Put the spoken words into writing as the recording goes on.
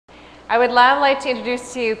I would now like to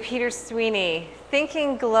introduce to you Peter Sweeney,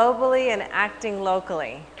 Thinking Globally and Acting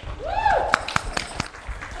Locally.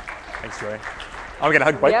 Thanks, Joy. Oh, we're going to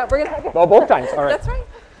hug, right? Yeah, we're going to hug. Oh, both times. All right. That's right.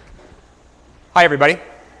 Hi, everybody.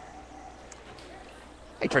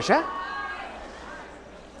 Hey, Tricia.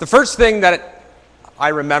 The first thing that I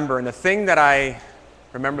remember, and the thing that I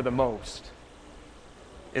remember the most,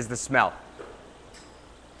 is the smell.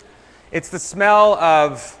 It's the smell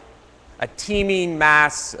of a teeming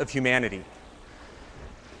mass of humanity.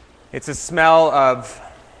 It's a smell of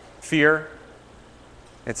fear.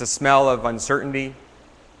 It's a smell of uncertainty.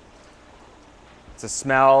 It's a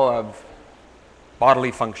smell of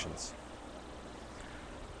bodily functions.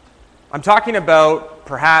 I'm talking about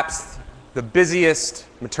perhaps the busiest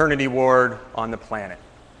maternity ward on the planet.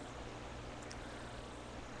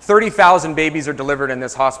 30,000 babies are delivered in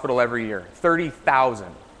this hospital every year.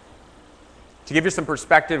 30,000. To give you some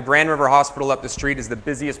perspective, Grand River Hospital up the street is the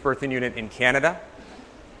busiest birthing unit in Canada,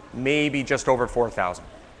 maybe just over 4,000.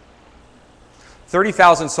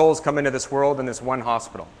 30,000 souls come into this world in this one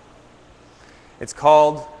hospital. It's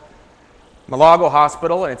called Malago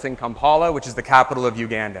Hospital, and it's in Kampala, which is the capital of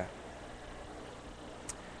Uganda.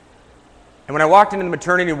 And when I walked into the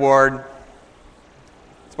maternity ward,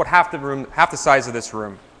 it's about half the room, half the size of this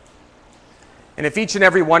room. And if each and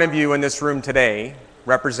every one of you in this room today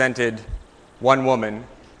represented one woman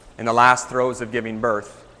in the last throes of giving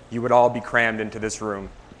birth, you would all be crammed into this room,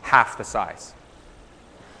 half the size.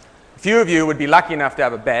 A few of you would be lucky enough to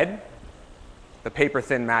have a bed, the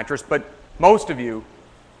paper-thin mattress, but most of you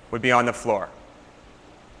would be on the floor.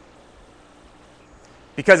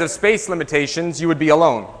 Because of space limitations, you would be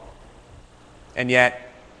alone, and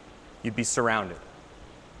yet you'd be surrounded.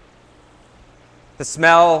 The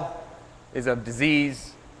smell is of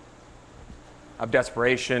disease, of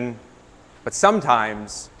desperation, but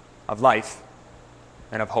sometimes of life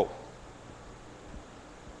and of hope.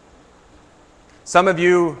 Some of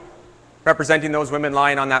you representing those women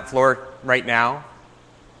lying on that floor right now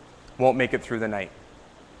won't make it through the night.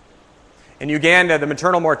 In Uganda, the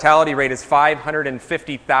maternal mortality rate is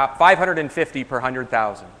 550 per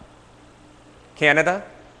 100,000. Canada,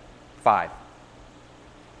 5.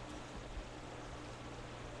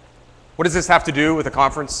 What does this have to do with a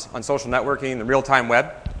conference on social networking and the real-time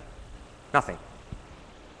web? Nothing.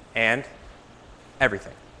 And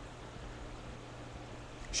everything.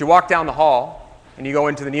 You walk down the hall and you go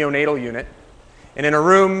into the neonatal unit, and in a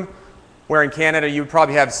room where in Canada you would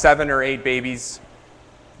probably have 7 or 8 babies,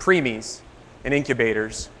 preemies, in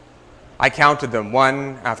incubators, I counted them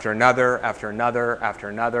one after another, after another, after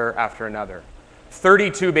another, after another.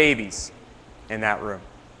 32 babies in that room.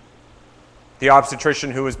 The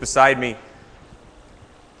obstetrician who was beside me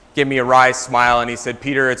gave me a wry smile and he said,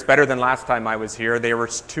 "Peter, it's better than last time I was here. There were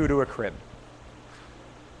 2 to a crib."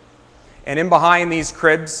 And in behind these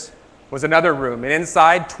cribs was another room, and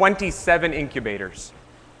inside 27 incubators.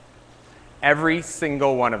 Every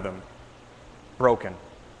single one of them broken,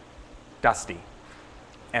 dusty,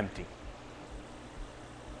 empty.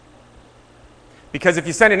 Because if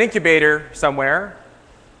you send an incubator somewhere,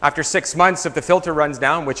 after 6 months, if the filter runs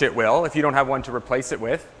down, which it will, if you don't have one to replace it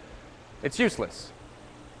with, it's useless.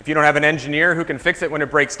 If you don't have an engineer who can fix it when it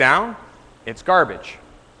breaks down, it's garbage.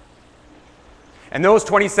 And those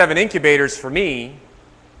 27 incubators, for me,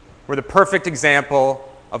 were the perfect example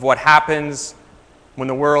of what happens when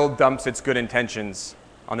the world dumps its good intentions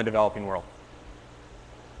on the developing world.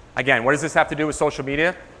 Again, what does this have to do with social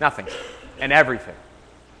media? Nothing. And everything.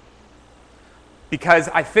 Because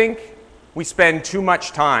I think we spend too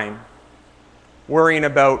much time worrying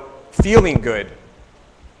about feeling good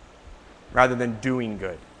rather than doing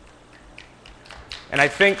good. And I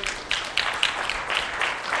think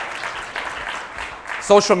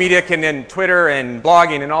social media can, and Twitter and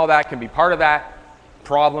blogging and all that can be part of that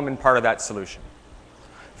problem and part of that solution.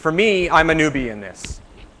 For me, I'm a newbie in this.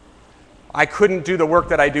 I couldn't do the work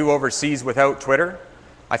that I do overseas without Twitter.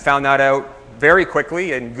 I found that out very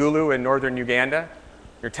quickly in Gulu in northern Uganda.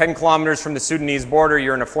 You're 10 kilometers from the Sudanese border,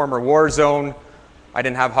 you're in a former war zone. I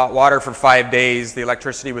didn't have hot water for 5 days. The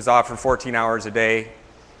electricity was off for 14 hours a day.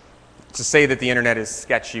 To say that the internet is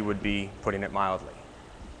sketchy would be putting it mildly.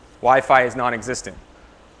 Wi-Fi is non-existent,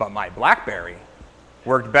 but my BlackBerry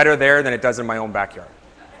worked better there than it does in my own backyard.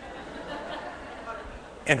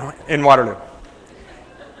 In Waterloo.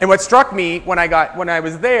 And what struck me when I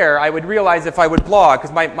was there, I would realize if I would blog,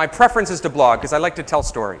 because my preference is to blog, because I like to tell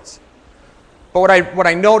stories. But what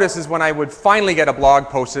I noticed is when I would finally get a blog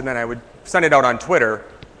posted and I would send it out on Twitter,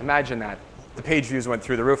 imagine that. The page views went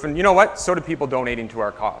through the roof, and you know what? So did people donating to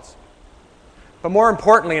our cause. But more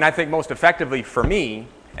importantly, and I think most effectively for me,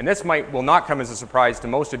 And this will not come as a surprise to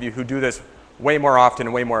most of you who do this way more often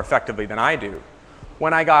and way more effectively than I do.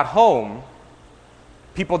 When I got home,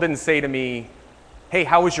 people didn't say to me, "Hey,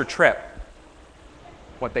 how was your trip?"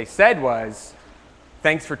 What they said was,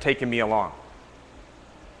 "Thanks for taking me along."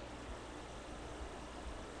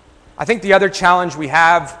 I think the other challenge we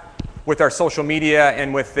have with our social media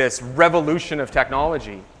and with this revolution of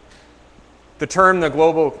technology, the term the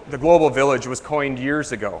global village was coined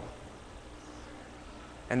years ago.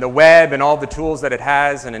 And the web and all the tools that it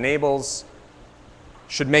has and enables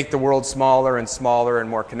should make the world smaller and smaller and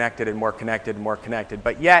more connected and more connected and more connected.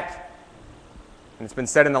 But yet, and it's been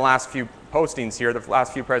said in the last few postings here, the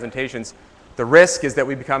last few presentations, the risk is that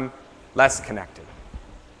we become less connected.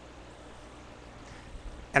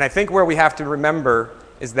 And I think where we have to remember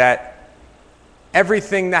is that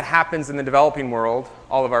everything that happens in the developing world,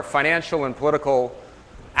 all of our financial and political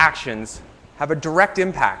actions, have a direct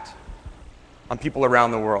impact on people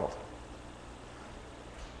around the world.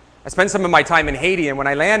 I spent some of my time in Haiti, and when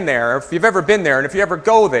I land there, if you've ever been there, and if you ever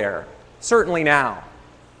go there, certainly now,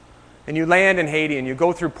 and you land in Haiti and you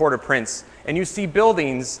go through Port-au-Prince, and you see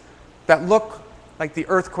buildings that look like the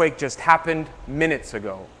earthquake just happened minutes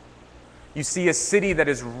ago. You see a city that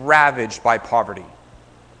is ravaged by poverty,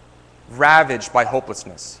 ravaged by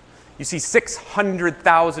hopelessness. You see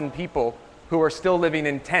 600,000 people who are still living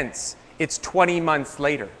in tents. It's 20 months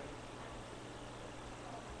later.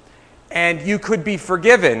 And you could be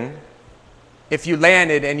forgiven if you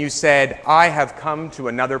landed and you said, "I have come to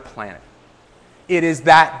another planet." It is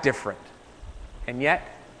that different. And yet,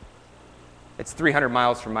 it's 300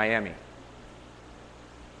 miles from Miami.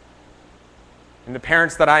 And the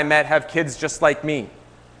parents that I met have kids just like me.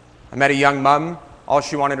 I met a young mom. All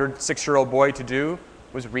she wanted her 6-year-old boy to do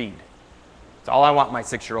was read. That's all I want my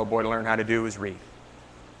 6-year-old boy to learn how to do is read.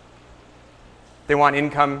 They want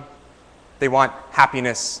income. They want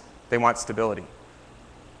happiness. They want stability.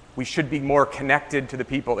 We should be more connected to the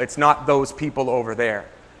people. It's not those people over there.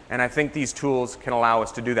 And I think these tools can allow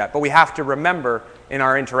us to do that. But we have to remember in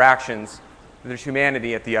our interactions that there's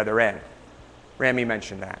humanity at the other end. Rami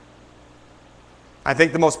mentioned that. I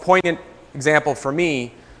think the most poignant example for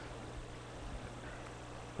me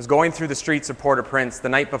was going through the streets of Port-au-Prince. The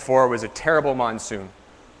night before was a terrible monsoon.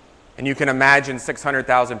 And you can imagine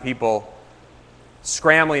 600,000 people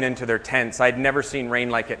scrambling into their tents. I'd never seen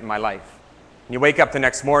rain like it in my life. And you wake up the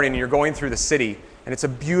next morning and you're going through the city, and it's a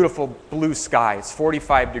beautiful blue sky. It's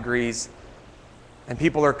 45 degrees. And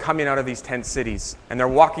people are coming out of these tent cities, and they're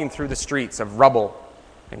walking through the streets of rubble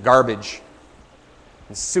and garbage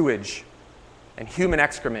and sewage and human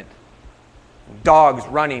excrement, and dogs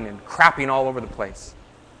running and crapping all over the place.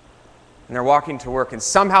 And they're walking to work, and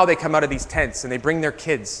somehow they come out of these tents and they bring their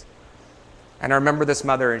kids. And I remember this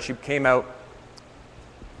mother, and she came out,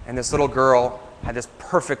 and this little girl had this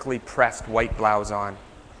perfectly pressed white blouse on,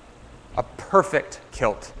 a perfect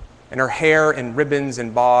kilt, and her hair in ribbons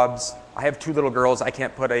and bobs. I have 2 little girls. I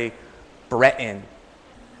can't put a barrette in.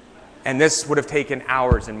 And this would have taken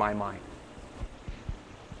hours in my mind.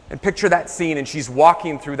 And picture that scene, and she's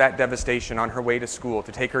walking through that devastation on her way to school,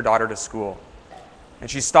 to take her daughter to school. And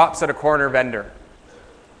she stops at a corner vendor,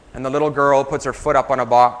 and the little girl puts her foot up on a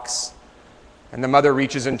box, and the mother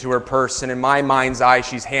reaches into her purse, and in my mind's eye,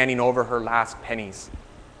 she's handing over her last pennies.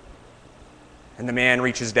 And the man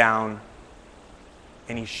reaches down,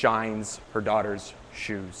 and he shines her daughter's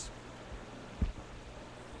shoes.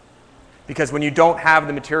 Because when you don't have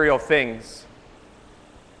the material things,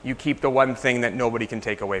 you keep the one thing that nobody can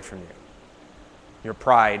take away from you: your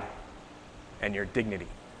pride and your dignity.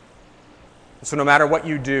 So no matter what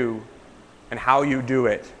you do and how you do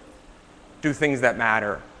it, do things that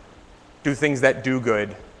matter. Do things that do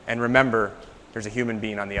good, and remember, there's a human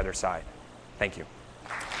being on the other side. Thank you.